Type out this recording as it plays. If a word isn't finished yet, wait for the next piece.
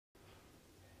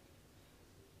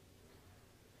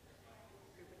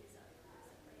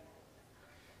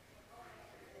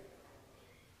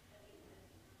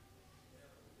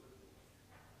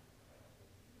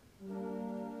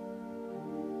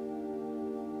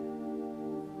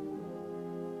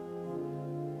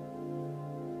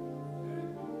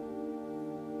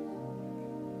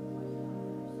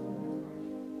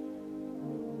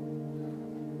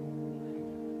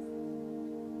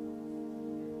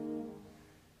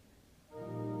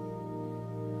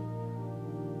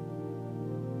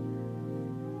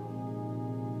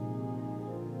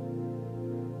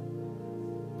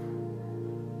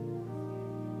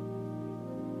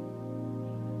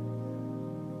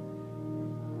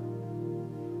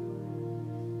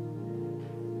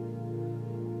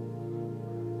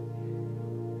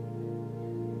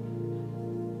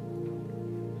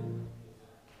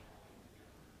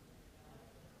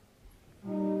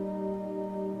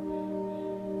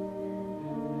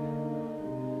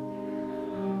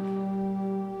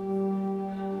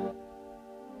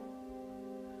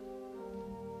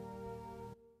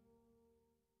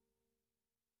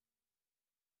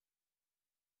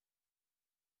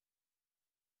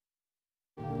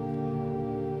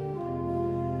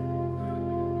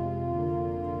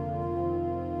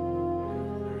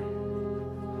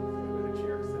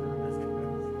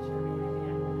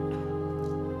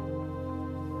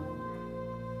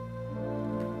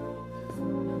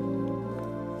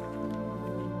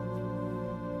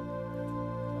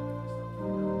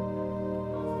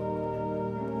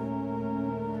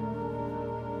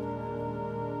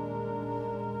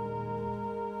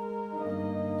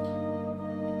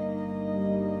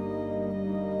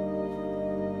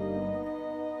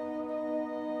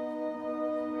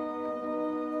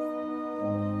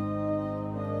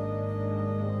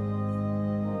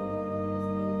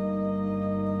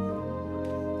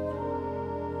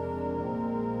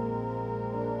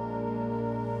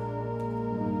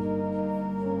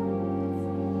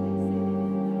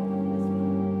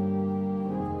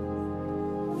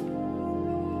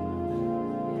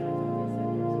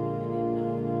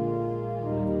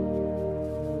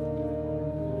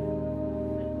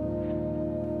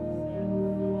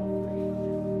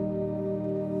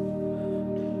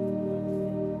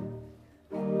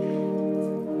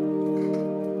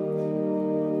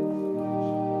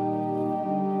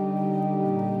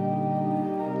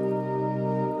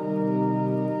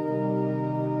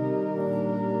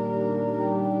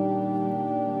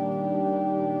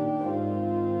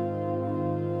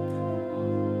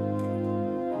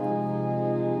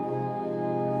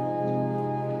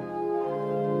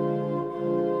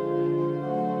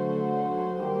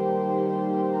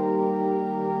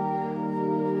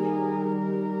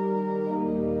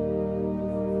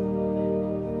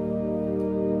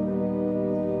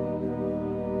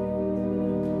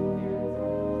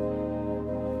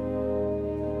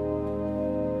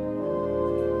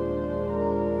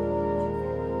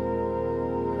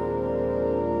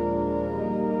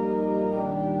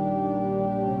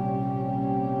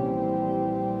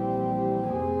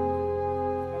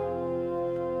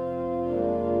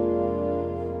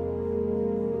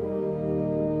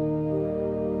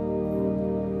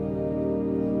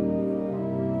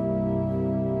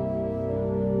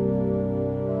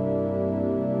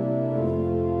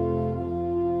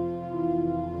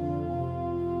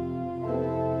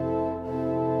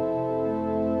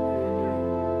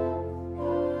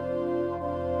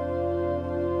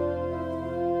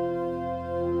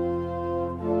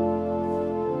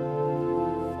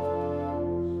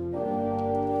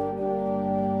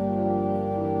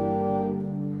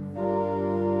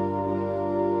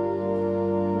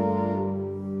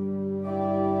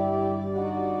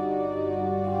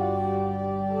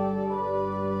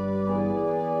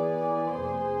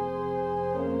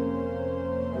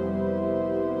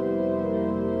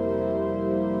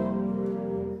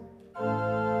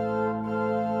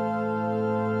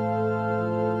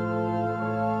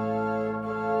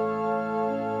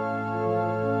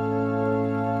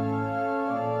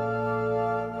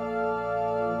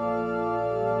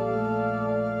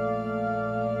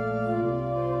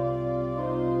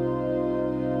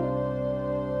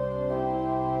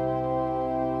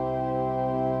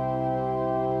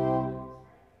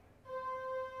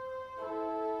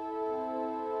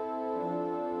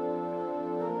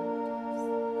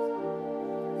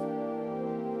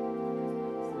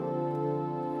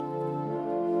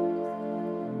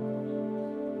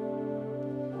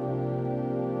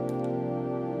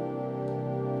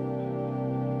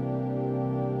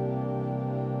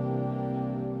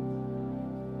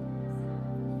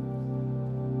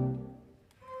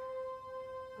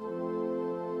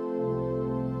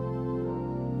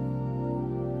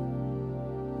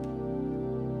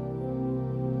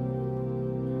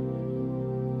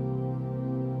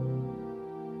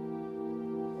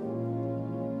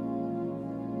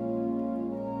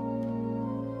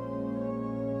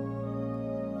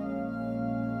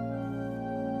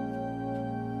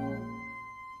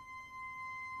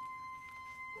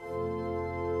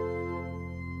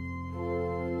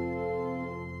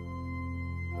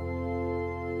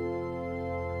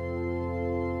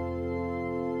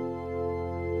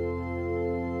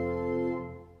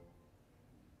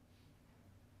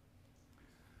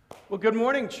Well, good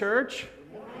morning, church.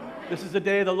 This is the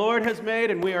day the Lord has made,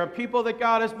 and we are a people that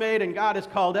God has made, and God has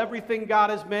called everything God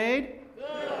has made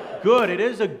good. It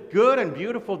is a good and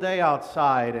beautiful day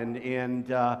outside, and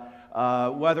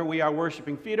whether we are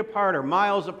worshiping feet apart or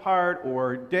miles apart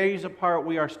or days apart,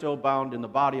 we are still bound in the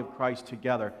body of Christ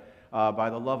together by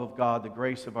the love of God, the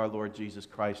grace of our Lord Jesus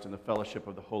Christ, and the fellowship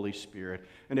of the Holy Spirit.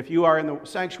 And if you are in the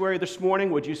sanctuary this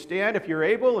morning, would you stand if you're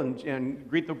able and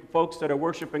greet the folks that are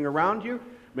worshiping around you?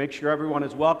 Make sure everyone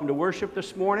is welcome to worship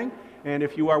this morning. And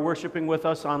if you are worshiping with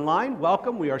us online,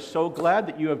 welcome. We are so glad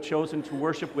that you have chosen to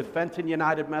worship with Fenton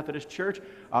United Methodist Church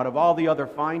out of all the other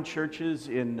fine churches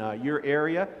in your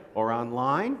area or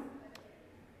online.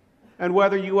 And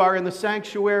whether you are in the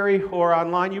sanctuary or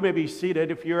online, you may be seated.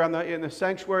 If you're in the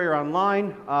sanctuary or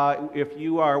online, if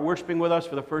you are worshiping with us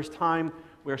for the first time,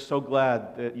 we're so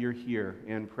glad that you're here,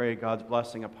 and pray God's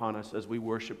blessing upon us as we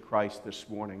worship Christ this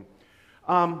morning.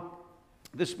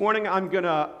 This morning, I'm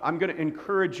gonna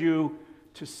encourage you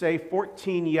to say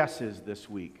 14 yeses this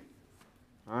week.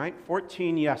 All right,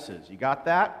 14 yeses. You got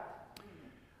that?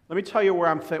 Let me tell you what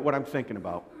I'm thinking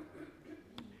about.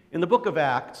 In the book of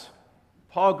Acts,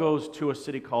 Paul goes to a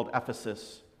city called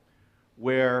Ephesus,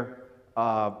 where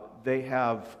they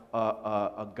have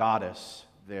a goddess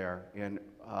there, and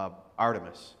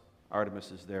Artemis.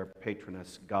 Artemis is their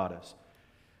patroness goddess.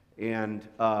 And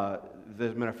as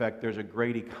a matter of fact, there's a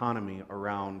great economy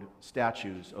around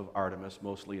statues of Artemis,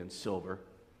 mostly in silver.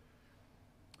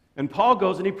 And Paul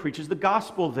goes and he preaches the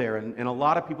gospel there, and a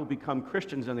lot of people become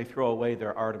Christians and they throw away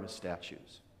their Artemis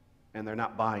statues. And they're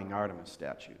not buying Artemis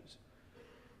statues.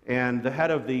 And the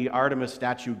head of the Artemis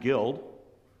Statue Guild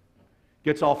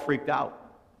gets all freaked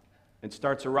out and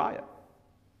starts a riot.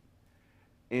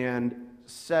 And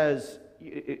says,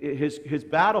 his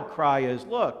battle cry is,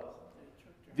 look,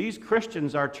 these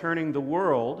Christians are turning the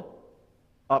world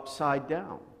upside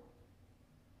down.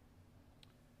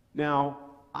 Now,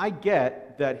 I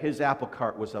get that his apple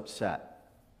cart was upset.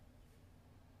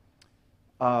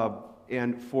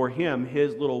 And for him,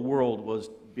 his little world was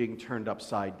being turned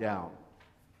upside down.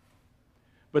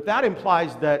 But that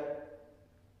implies that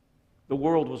the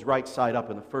world was right side up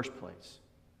in the first place.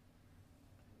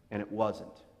 And it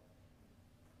wasn't.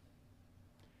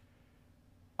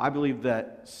 I believe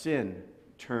that sin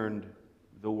turned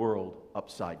the world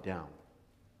upside down.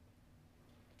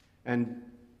 And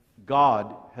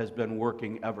God has been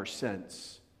working ever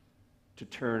since to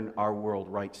turn our world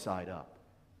right side up.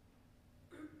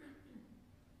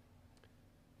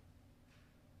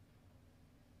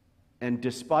 And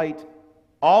despite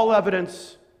all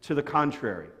evidence to the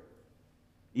contrary,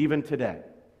 even today,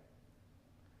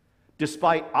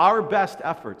 despite our best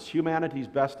efforts, humanity's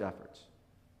best efforts,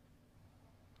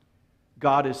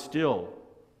 God is still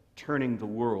turning the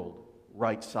world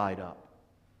right side up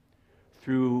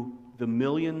through the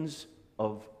millions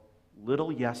of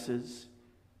little yeses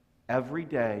every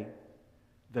day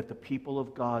that the people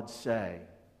of God say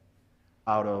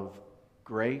out of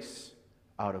grace,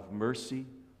 out of mercy,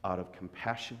 out of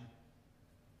compassion,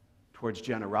 towards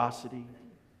generosity,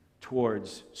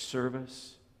 towards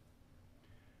service,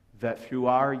 that through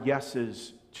our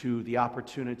yeses to the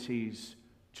opportunities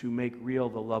to make real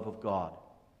the love of God,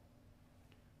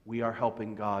 we are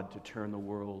helping God to turn the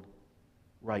world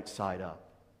right side up.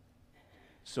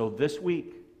 So this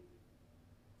week,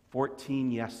 14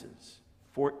 yeses.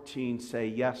 14 say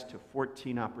yes to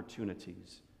 14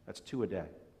 opportunities. That's 2 a day.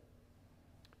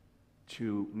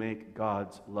 To make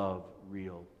God's love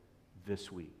real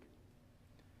this week.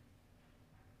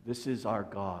 This is our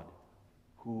God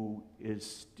who is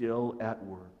still at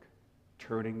work,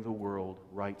 turning the world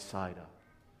right side up,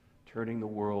 turning the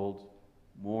world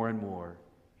more and more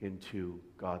into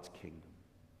God's kingdom.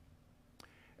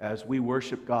 As we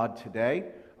worship God today,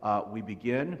 we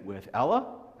begin with Ella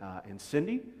and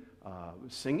Cindy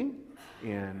singing,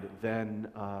 and then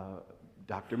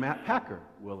Dr. Matt Packer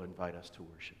will invite us to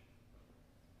worship.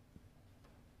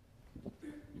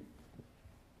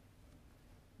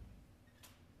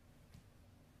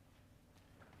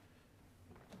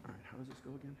 All right, how does this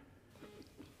go again?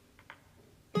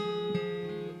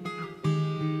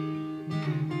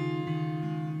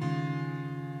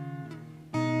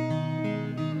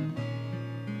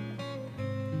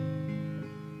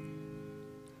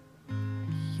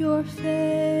 Your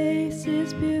face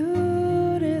is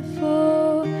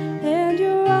beautiful, and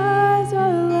your eyes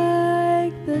are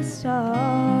like the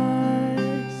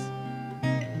stars.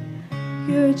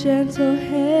 Your gentle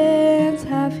hands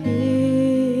have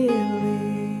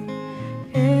healing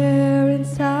care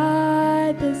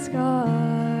inside the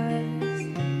scars.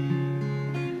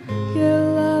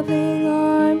 Your loving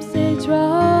arms, they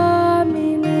draw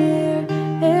me near,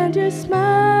 and your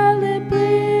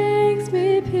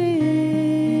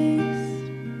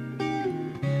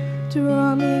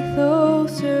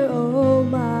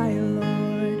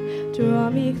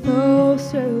me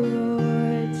closer,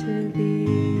 Lord, to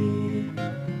thee.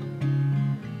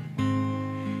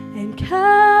 And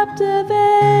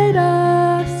captivate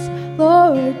us,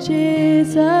 Lord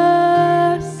Jesus.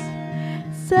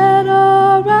 Set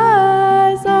our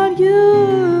eyes on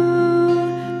you.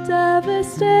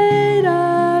 Devastate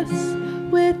us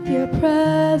with your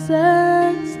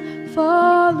presence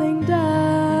falling down.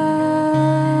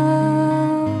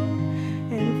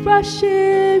 And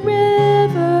rushing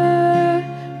river,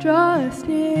 draw us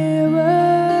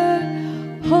nearer.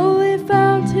 Holy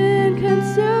fountain,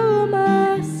 consume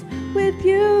us with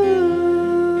you.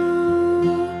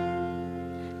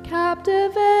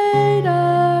 Captivate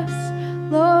us,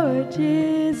 Lord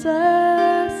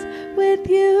Jesus, with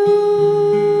you.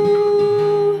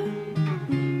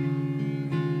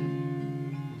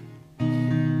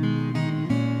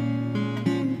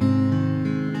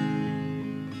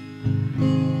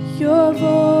 Your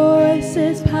voice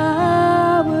is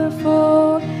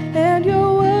powerful, and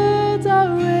your words are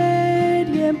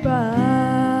radiant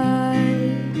bright.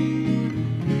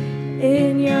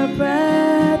 In your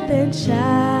breath and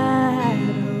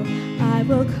shadow, I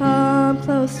will come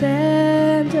close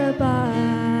and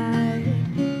abide.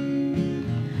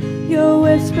 Your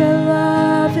whisper,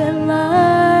 love and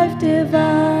life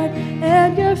divine,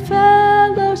 and your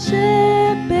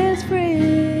fellowship is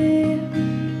free.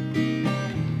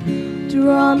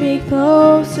 Draw me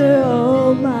closer,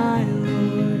 oh my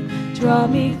Lord. Draw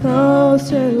me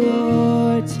closer,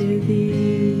 Lord, to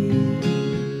thee.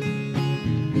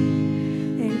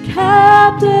 And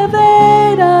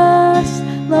captivate us,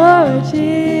 Lord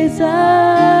Jesus.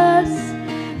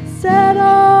 Set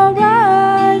our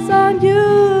eyes on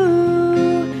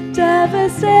you.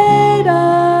 Devastate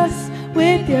us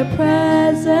with your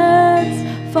presence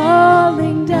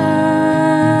falling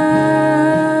down.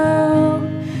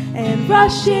 And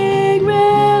rushing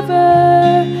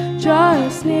river, draw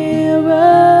us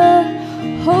nearer.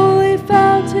 Holy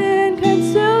fountain,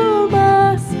 consume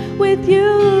us with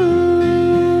you.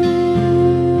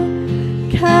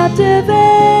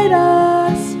 Captivate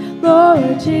us,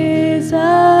 Lord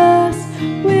Jesus,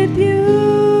 with you.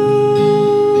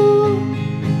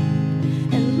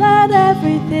 And let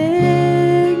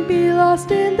everything be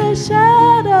lost in the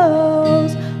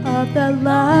shadows of the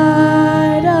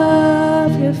light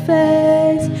of your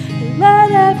face. And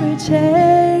let every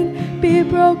chain be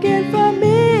broken from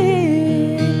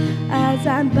me as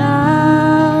I'm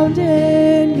bound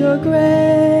in your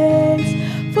grace.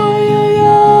 For your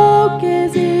yoke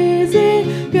is easy,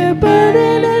 your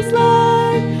burden is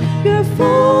light. You're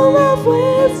full of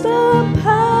wisdom,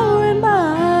 power, and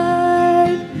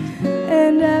might.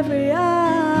 And every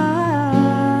eye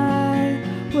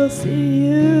will see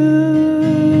you.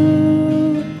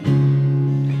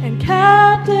 And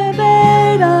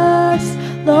captivate us,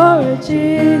 Lord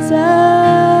Jesus.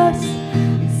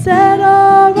 Set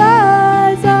our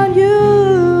eyes on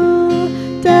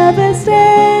you.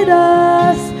 Devastate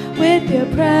us with your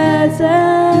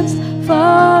presence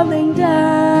falling down.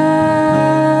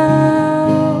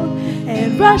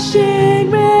 And rushing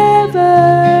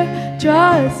river,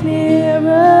 draw us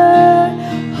nearer.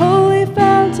 Holy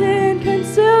fountain,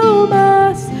 consume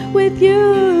us with you.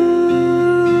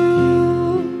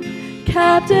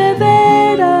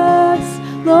 Captivate us,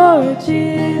 Lord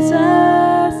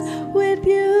Jesus, with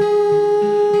you.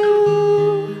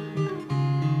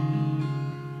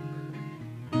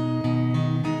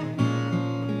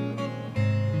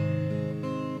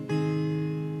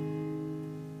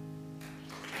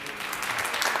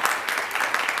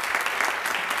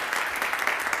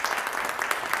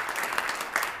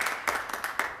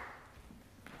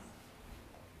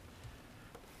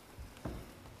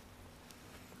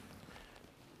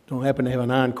 Don't happen to have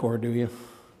an encore, do you?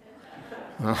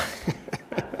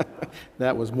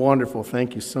 That was wonderful.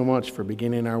 Thank you so much for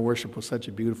beginning our worship with such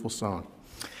a beautiful song.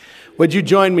 Would you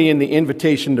join me in the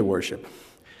invitation to worship?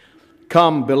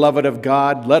 Come, beloved of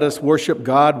God, let us worship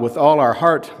God with all our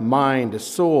heart, mind,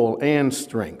 soul, and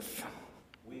strength.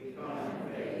 We come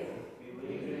in faith,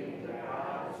 believing that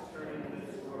God is turning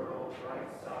this world right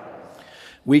side.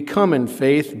 We come in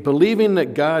faith, believing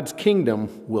that God's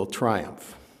kingdom will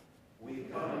triumph.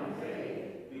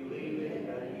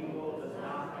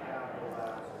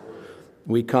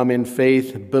 We come in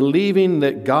faith, believing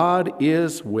that God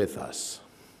is with us.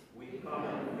 We come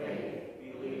in faith,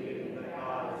 believing that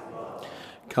God is love.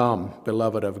 Come,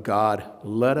 beloved of God,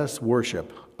 let us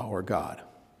worship our God.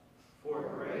 For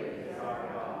great is our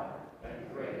God,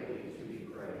 and greatly to be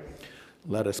praised.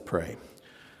 Let us pray.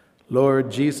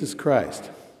 Lord Jesus Christ,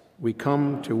 we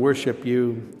come to worship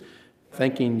you,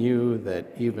 thanking you that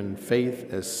even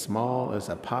faith as small as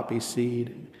a poppy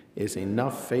seed is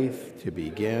enough faith to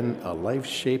begin a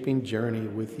life-shaping journey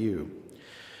with you.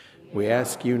 We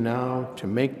ask you now to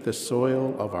make the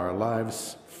soil of our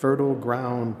lives fertile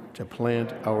ground to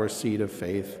plant our seed of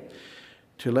faith,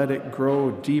 to let it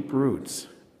grow deep roots,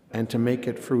 and to make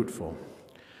it fruitful.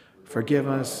 Forgive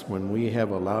us when we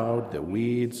have allowed the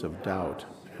weeds of doubt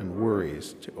and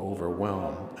worries to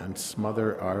overwhelm and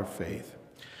smother our faith.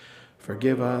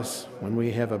 Forgive us when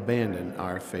we have abandoned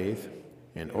our faith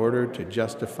in order to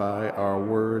justify our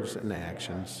words and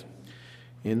actions.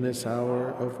 In this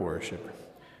hour of worship,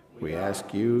 we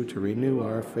ask you to renew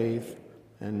our faith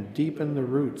and deepen the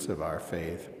roots of our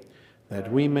faith,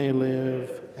 that we may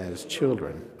live as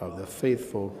children of the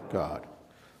faithful God.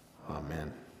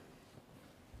 Amen.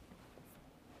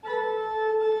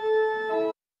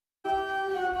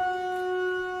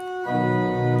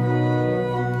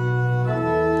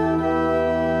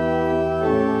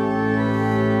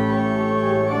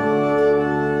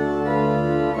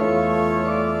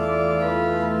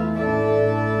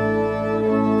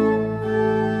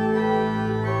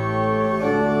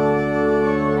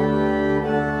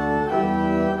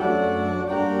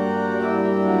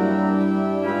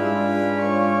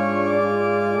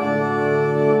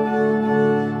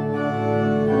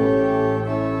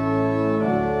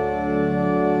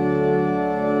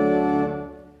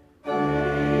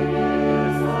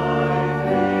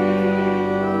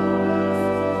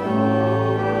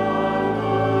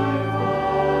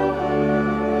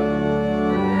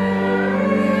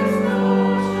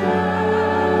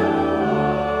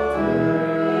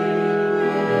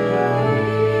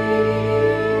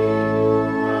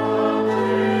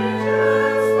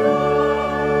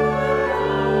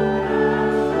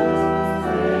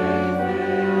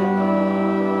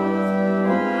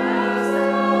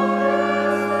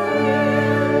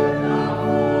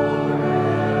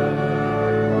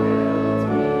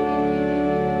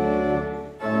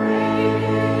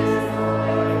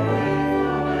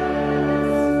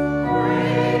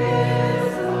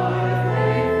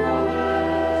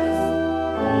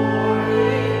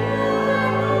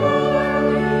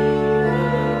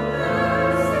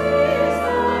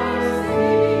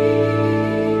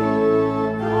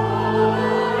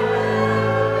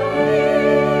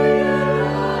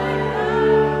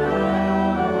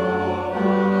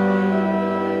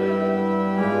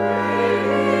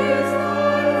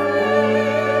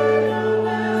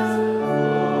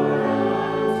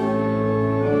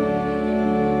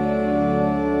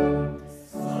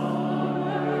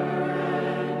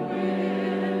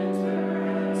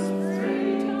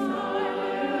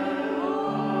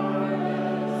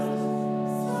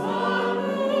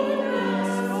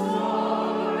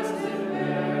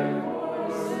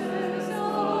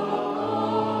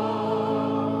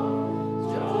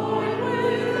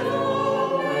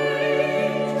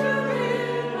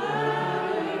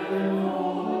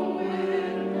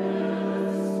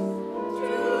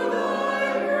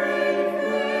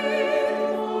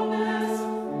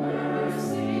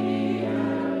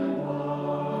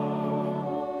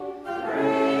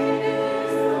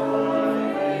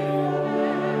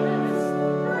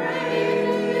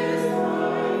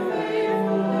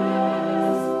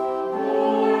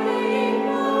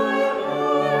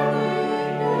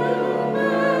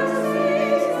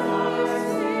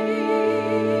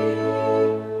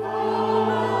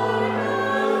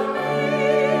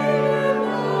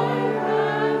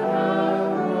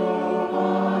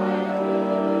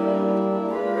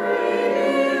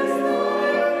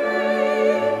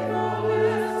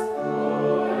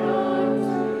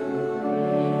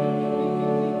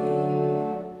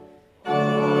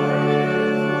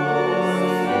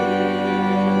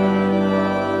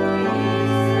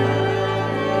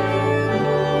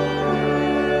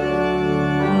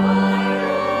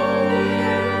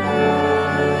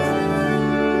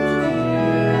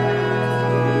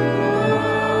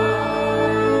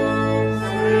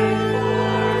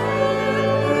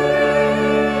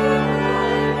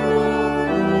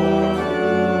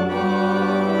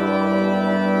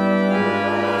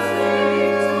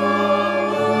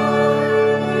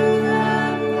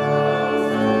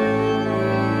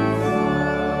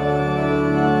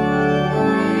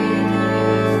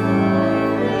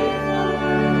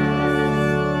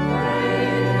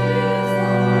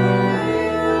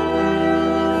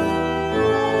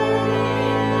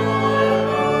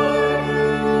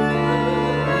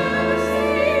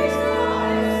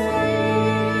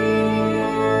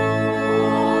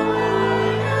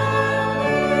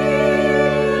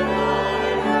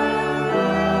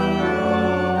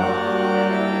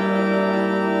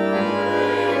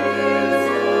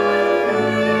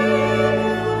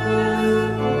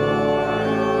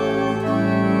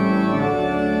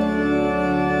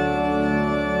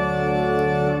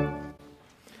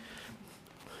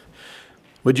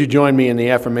 Would you join me in the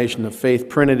affirmation of faith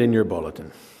printed in your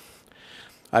bulletin?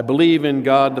 I believe in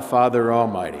God the Father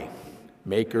Almighty,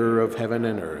 maker of heaven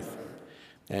and earth,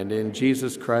 and in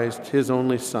Jesus Christ, his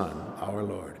only Son, our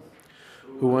Lord,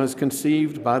 who was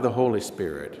conceived by the Holy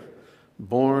Spirit,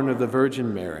 born of the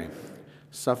Virgin Mary,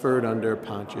 suffered under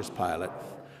Pontius Pilate,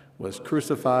 was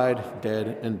crucified,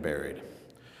 dead, and buried.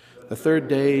 The third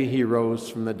day he rose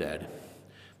from the dead.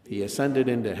 He ascended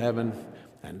into heaven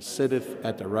and sitteth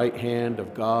at the right hand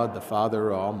of God the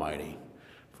Father Almighty.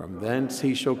 From thence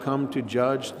he shall come to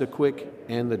judge the quick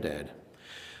and the dead.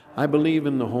 I believe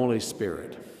in the Holy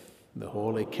Spirit, the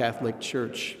Holy Catholic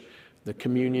Church, the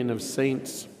communion of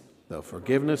saints, the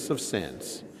forgiveness of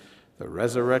sins, the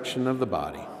resurrection of the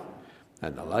body,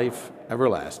 and the life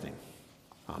everlasting.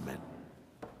 Amen.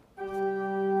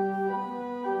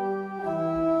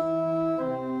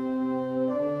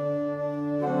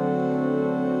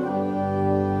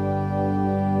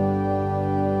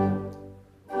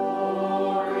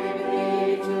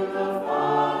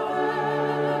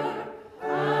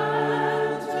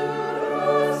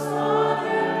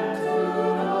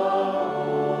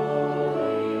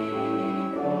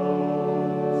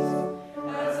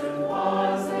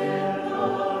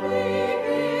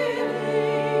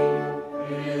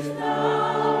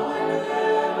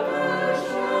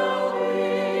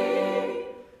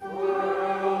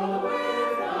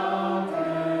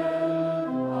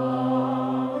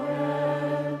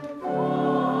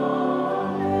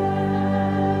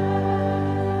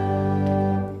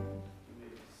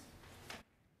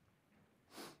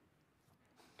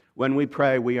 When we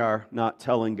pray, we are not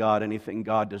telling God anything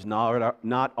God does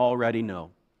not already know.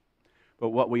 But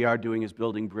what we are doing is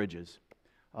building bridges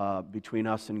between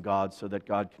us and God so that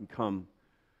God can come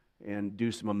and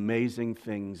do some amazing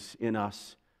things in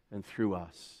us and through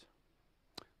us.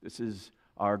 This is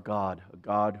our God, a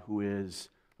God who is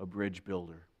a bridge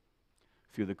builder.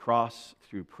 Through the cross,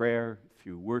 through prayer,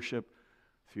 through worship,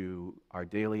 through our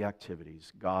daily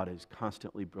activities, God is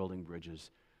constantly building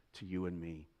bridges to you and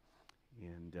me.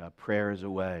 And prayer is a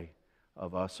way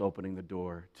of us opening the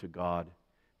door to God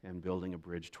and building a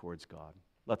bridge towards God.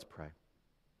 Let's pray.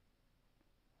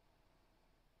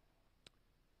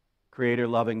 Creator,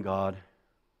 loving God,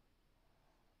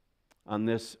 on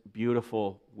this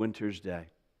beautiful winter's day,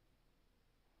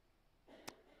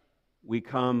 we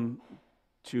come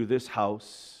to this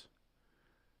house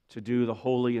to do the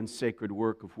holy and sacred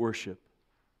work of worship,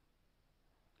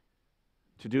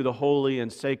 to do the holy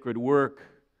and sacred work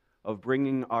of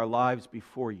bringing our lives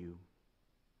before you.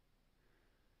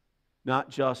 Not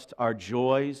just our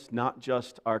joys, not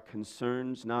just our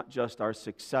concerns, not just our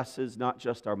successes, not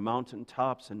just our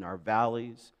mountaintops and our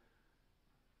valleys.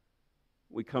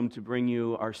 We come to bring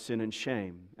you our sin and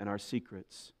shame and our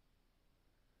secrets.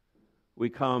 We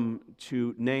come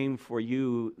to name for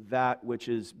you that which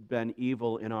has been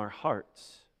evil in our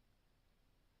hearts.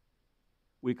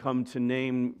 We come to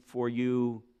name for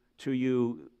you, to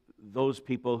you, those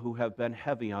people who have been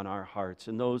heavy on our hearts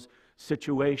and those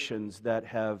situations that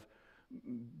have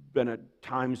been at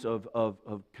times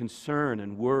of concern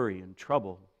and worry and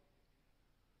trouble.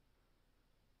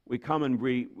 We come and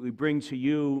we bring to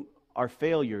you our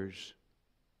failures.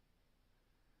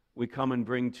 We come and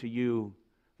bring to you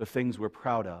the things we're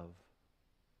proud of.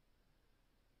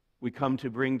 We come to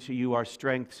bring to you our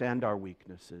strengths and our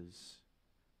weaknesses,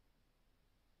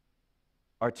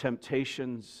 our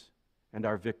temptations and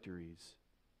our victories.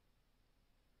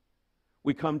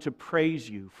 We come to praise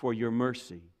you for your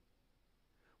mercy.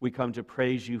 We come to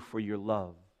praise you for your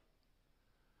love.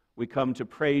 We come to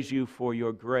praise you for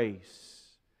your grace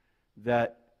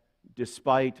that,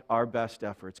 despite our best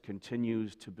efforts,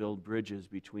 continues to build bridges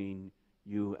between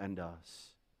you and us.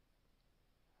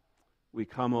 We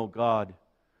come, O God,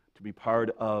 to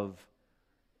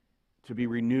be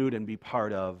renewed and be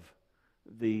part of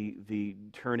the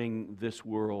turning this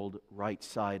world right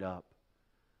side up,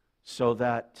 so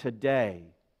that today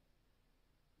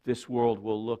this world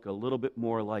will look a little bit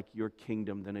more like your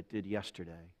kingdom than it did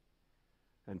yesterday.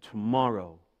 And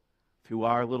tomorrow, through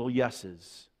our little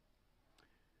yeses,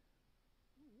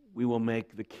 we will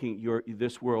make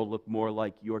this world look more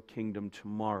like your kingdom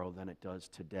tomorrow than it does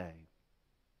today.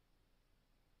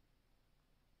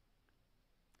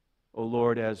 O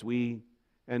Lord, as we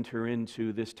enter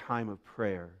into this time of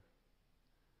prayer,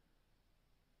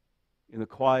 in the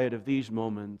quiet of these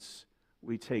moments,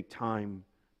 we take time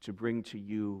to bring to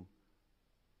you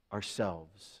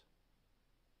ourselves.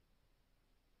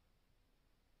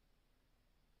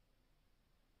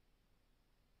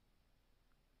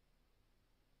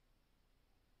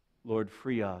 Lord,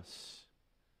 free us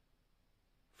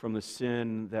from the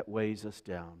sin that weighs us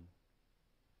down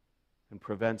and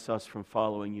prevents us from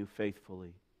following you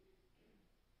faithfully.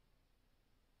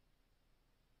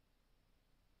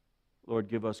 Lord,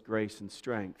 give us grace and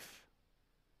strength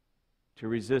to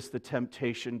resist the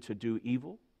temptation to do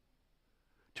evil,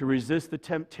 to resist the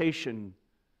temptation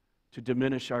to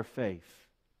diminish our faith,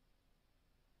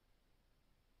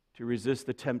 to resist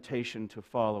the temptation to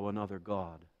follow another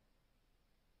God.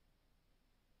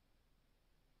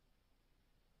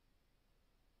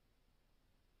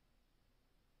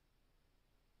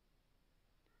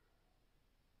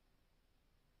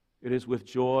 It is with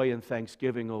joy and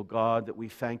thanksgiving, O God, that we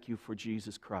thank you for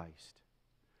Jesus Christ,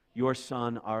 your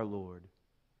Son, our Lord,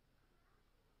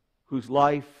 whose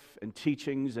life and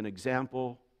teachings and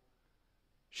example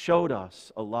showed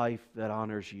us a life that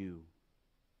honors you,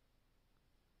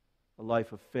 a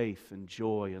life of faith and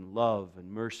joy and love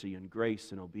and mercy and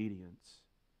grace and obedience.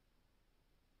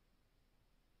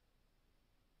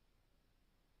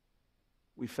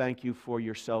 We thank you for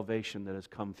your salvation that has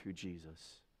come through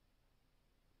Jesus,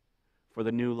 for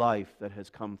the new life that has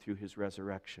come through his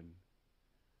resurrection,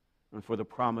 and for the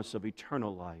promise of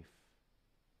eternal life.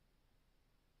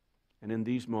 And in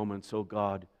these moments, O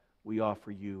God, we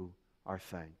offer you our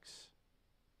thanks.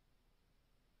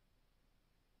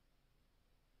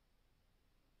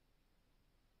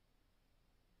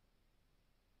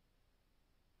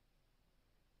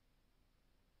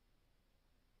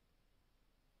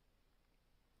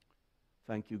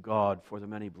 Thank you, God, for the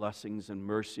many blessings and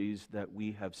mercies that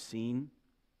we have seen.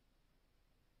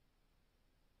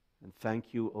 And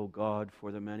thank you, O God,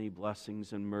 for the many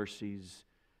blessings and mercies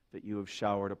that you have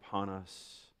showered upon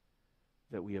us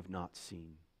that we have not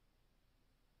seen.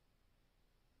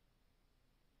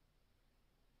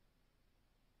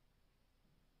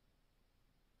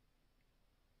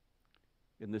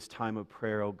 In this time of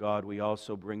prayer, O God, we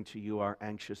also bring to you our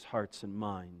anxious hearts and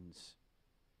minds,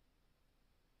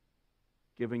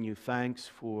 giving you thanks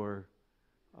for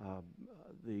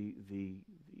the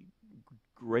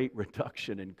great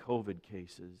reduction in COVID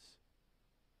cases,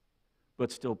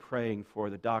 but still praying for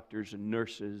the doctors and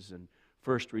nurses and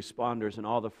first responders and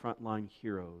all the frontline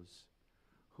heroes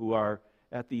who are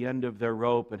at the end of their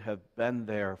rope and have been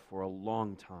there for a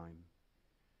long time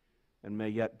and may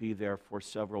yet be there for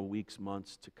several weeks,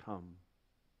 months to come.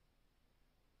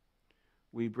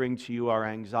 We bring to you our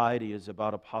anxieties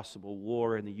about a possible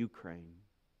war in the Ukraine.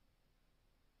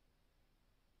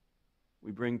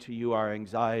 We bring to you our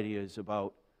anxieties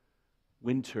about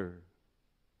winter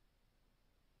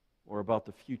or about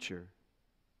the future,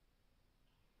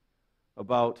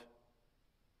 about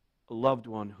a loved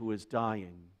one who is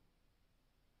dying,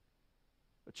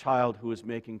 a child who is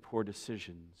making poor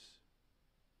decisions,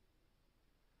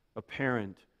 a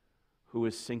parent who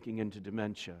is sinking into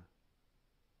dementia,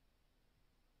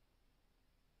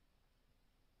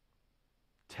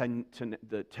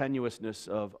 the tenuousness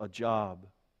of a job,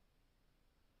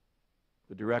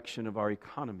 the direction of our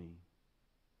economy,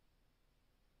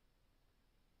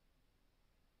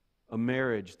 a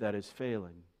marriage that is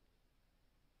failing.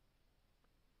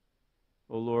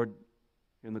 Oh Lord,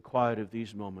 in the quiet of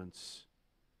these moments,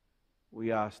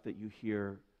 we ask that you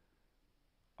hear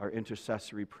our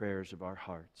intercessory prayers of our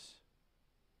hearts.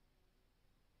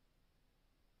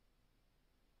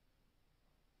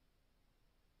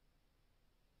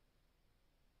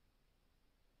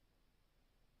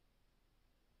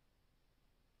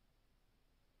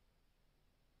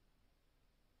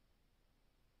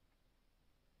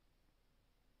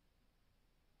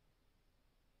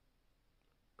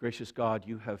 Gracious God,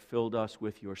 you have filled us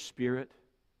with your Spirit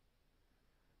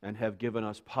and have given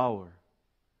us power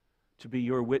to be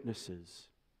your witnesses,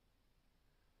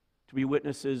 to be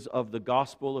witnesses of the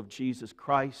gospel of Jesus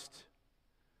Christ,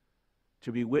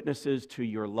 to be witnesses to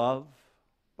your love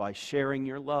by sharing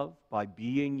your love, by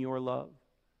being your love,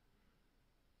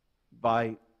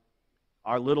 by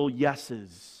our little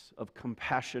yeses of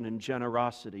compassion and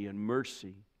generosity and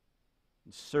mercy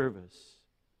and service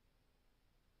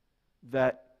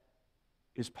that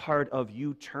is part of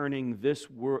you turning this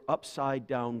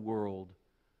upside-down world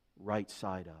right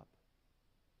side up.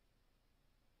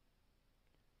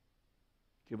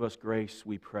 Give us grace,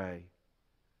 we pray,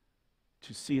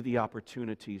 to see the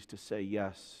opportunities to say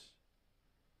yes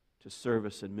to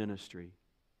service and ministry,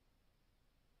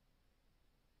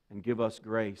 and give us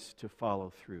grace to follow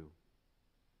through.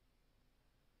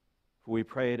 For we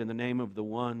pray it in the name of the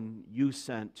one you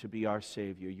sent to be our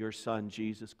Savior, your Son,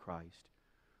 Jesus Christ,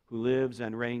 who lives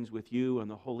and reigns with you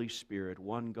and the Holy Spirit,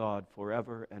 one God,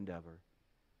 forever and ever.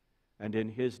 And in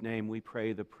his name we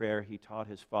pray the prayer he taught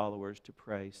his followers to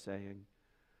pray, saying,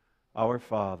 Our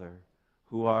Father,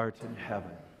 who art in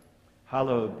heaven,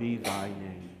 hallowed be thy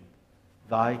name.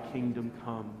 Thy kingdom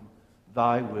come,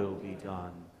 thy will be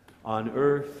done, on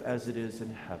earth as it is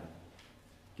in heaven.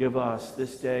 Give us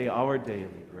this day our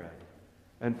daily bread,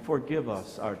 and forgive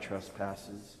us our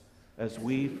trespasses, as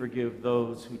we forgive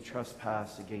those who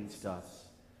trespass against us.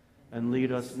 And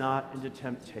lead us not into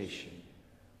temptation,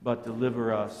 but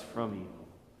deliver us from evil.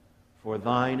 For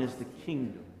thine is the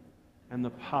kingdom, and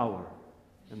the power,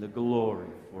 and the glory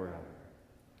forever.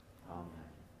 Amen.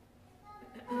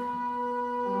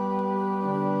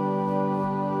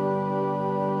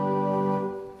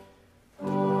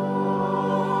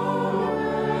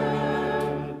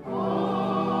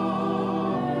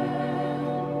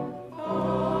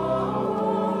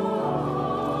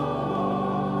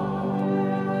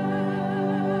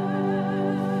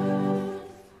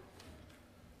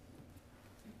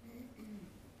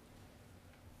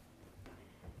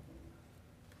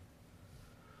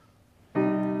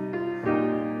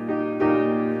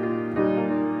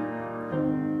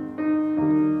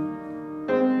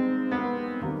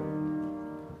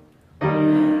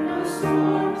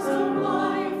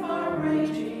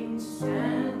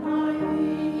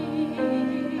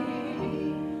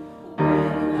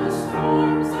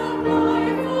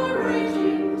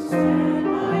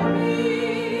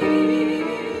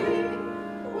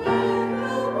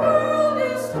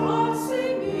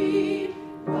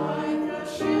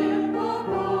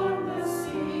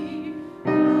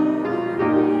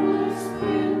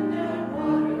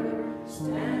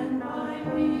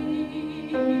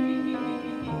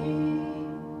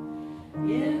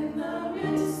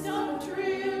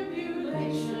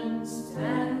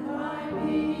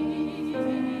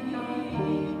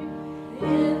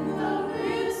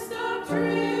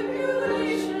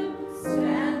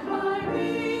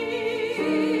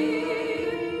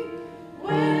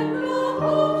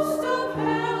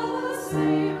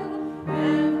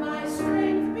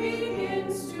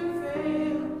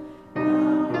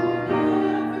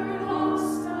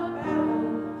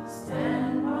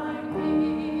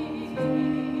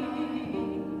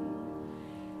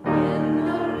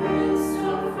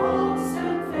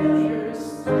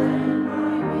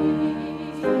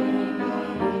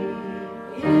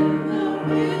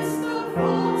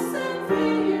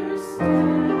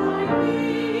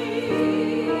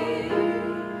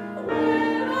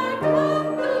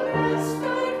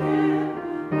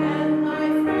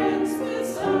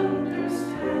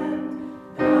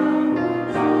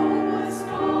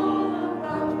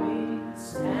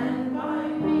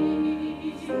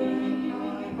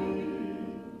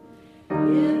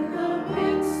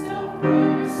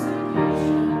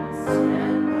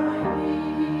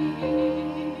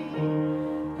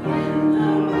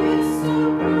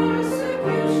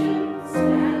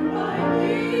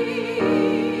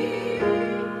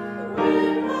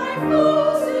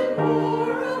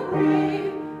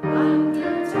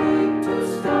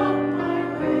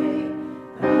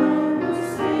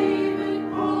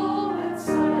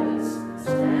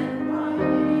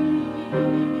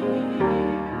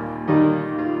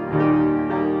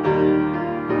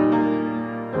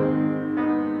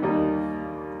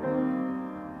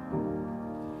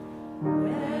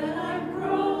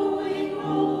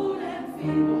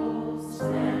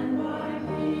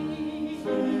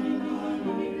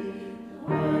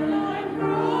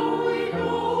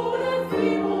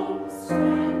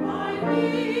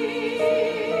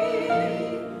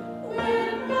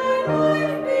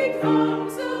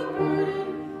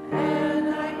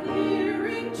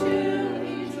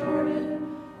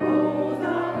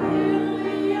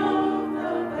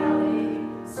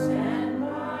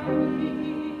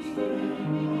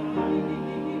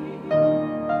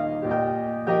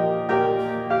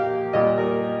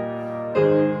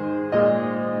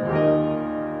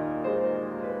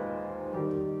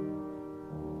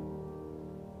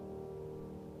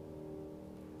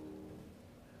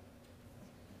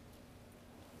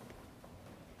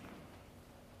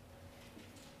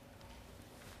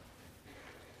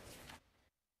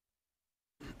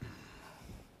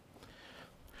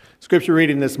 Scripture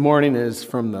reading this morning is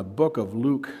from the book of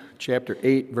Luke, chapter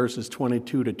 8, verses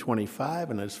 22 to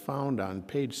 25, and is found on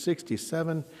page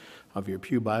 67 of your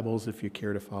pew Bibles if you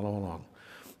care to follow along,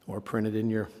 or printed in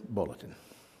your bulletin.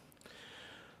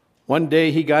 One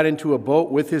day he got into a boat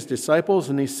with his disciples,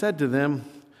 and he said to them,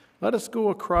 "Let us go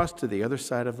across to the other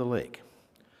side of the lake."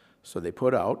 So they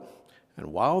put out,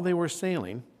 and while they were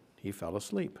sailing, he fell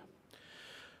asleep.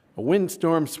 A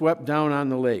windstorm swept down on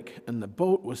the lake, and the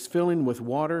boat was filling with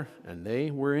water, and they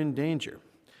were in danger.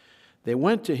 They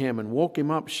went to him and woke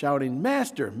him up, shouting,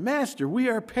 "Master, Master, we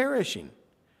are perishing."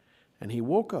 And he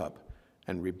woke up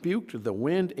and rebuked the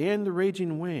wind and the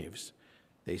raging waves.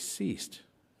 They ceased,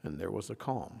 and there was a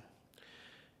calm.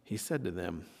 He said to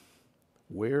them,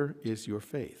 "Where is your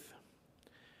faith?"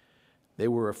 They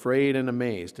were afraid and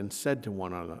amazed and said to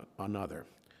one another,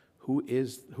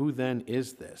 Who then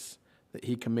is this, that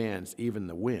he commands even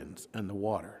the winds and the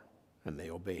water, and they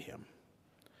obey him?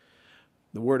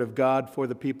 The word of God for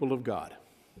the people of God.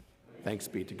 Thanks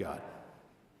be to God.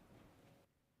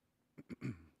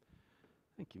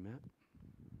 Thank you, Matt.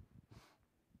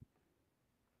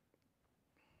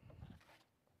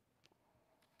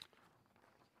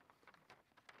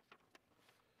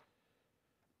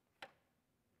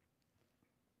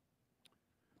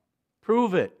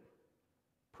 Prove it.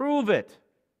 Prove it.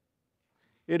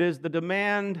 It is the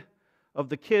demand of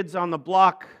the kids on the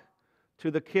block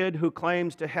to the kid who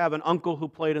claims to have an uncle who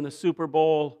played in the Super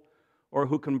Bowl or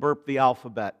who can burp the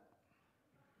alphabet.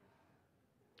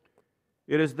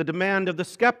 It is the demand of the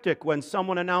skeptic when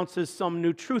someone announces some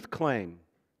new truth claim,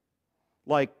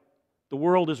 like the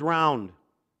world is round,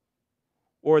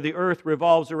 or the earth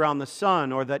revolves around the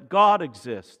sun, or that God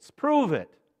exists. Prove it.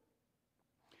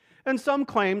 And some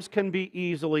claims can be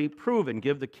easily proven.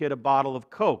 Give the kid a bottle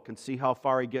of Coke and see how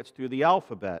far he gets through the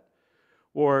alphabet.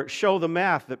 Or show the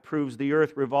math that proves the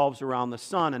earth revolves around the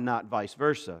sun and not vice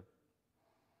versa.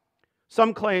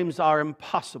 Some claims are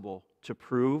impossible to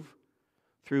prove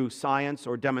through science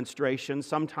or demonstration.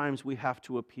 Sometimes we have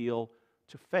to appeal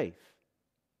to faith.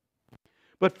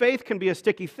 But faith can be a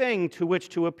sticky thing to which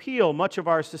to appeal. Much of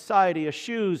our society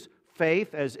eschews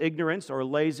faith as ignorance or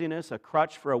laziness, a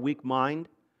crutch for a weak mind.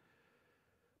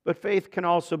 But faith can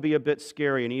also be a bit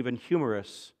scary and even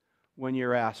humorous when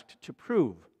you're asked to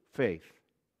prove faith.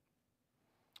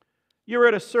 You're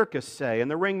at a circus, say,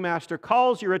 and the ringmaster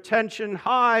calls your attention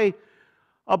high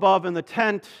above in the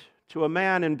tent to a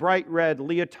man in bright red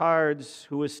leotards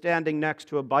who is standing next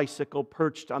to a bicycle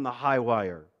perched on the high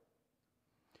wire.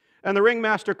 And the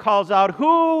ringmaster calls out,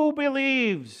 "Who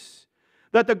believes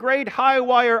that the great high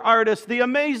wire artist, the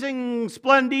amazing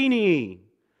Splendini,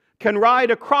 can ride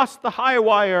across the high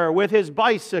wire with his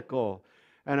bicycle?"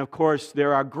 And of course,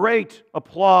 there are great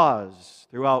applause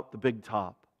throughout the big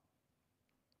top.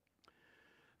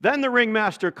 Then the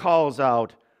ringmaster calls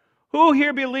out, "Who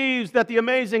here believes that the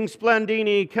amazing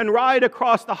Splendini can ride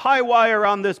across the high wire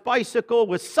on this bicycle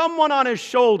with someone on his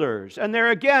shoulders?" And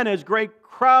there again is great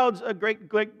crowds, a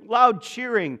great loud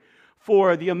cheering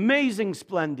for the amazing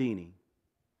Splendini.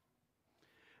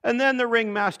 And then the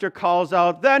ringmaster calls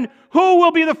out, "Then who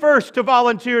will be the first to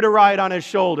volunteer to ride on his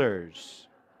shoulders?"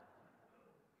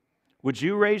 Would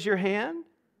you raise your hand?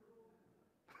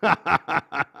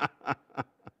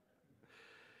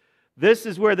 This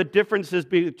is where the differences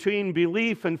between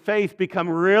belief and faith become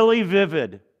really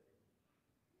vivid.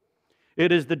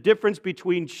 It is the difference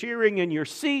between cheering in your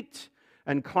seat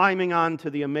and climbing onto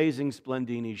the amazing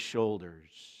Splendini's shoulders.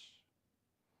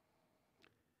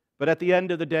 But at the end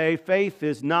of the day, faith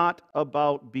is not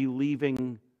about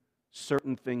believing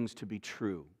certain things to be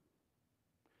true.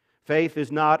 Faith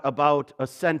is not about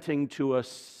assenting to a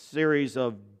series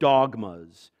of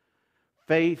dogmas.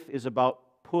 Faith is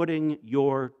about putting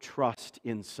your trust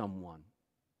in someone.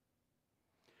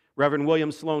 Reverend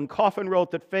William Sloane Coffin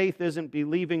wrote that faith isn't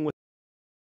believing with